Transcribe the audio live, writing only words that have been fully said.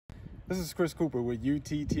This is Chris Cooper with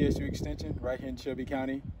UT-TSU Extension right here in Shelby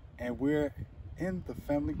County, and we're in the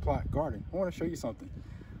family plot garden. I want to show you something.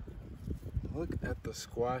 Look at the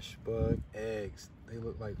squash bug eggs. They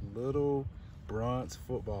look like little bronze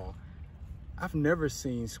football. I've never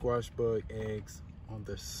seen squash bug eggs on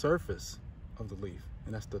the surface of the leaf,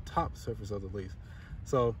 and that's the top surface of the leaf.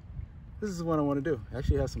 So this is what I want to do. I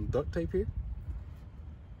actually have some duct tape here.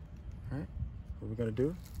 All right, what we're going to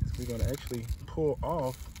do is we're going to actually pull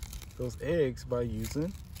off those eggs by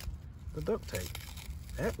using the duct tape.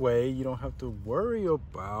 That way you don't have to worry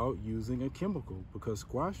about using a chemical, because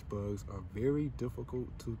squash bugs are very difficult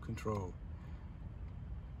to control.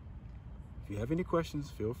 If you have any questions,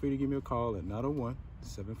 feel free to give me a call at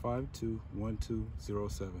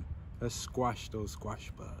 901-752-1207. Let's squash those squash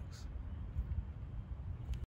bugs.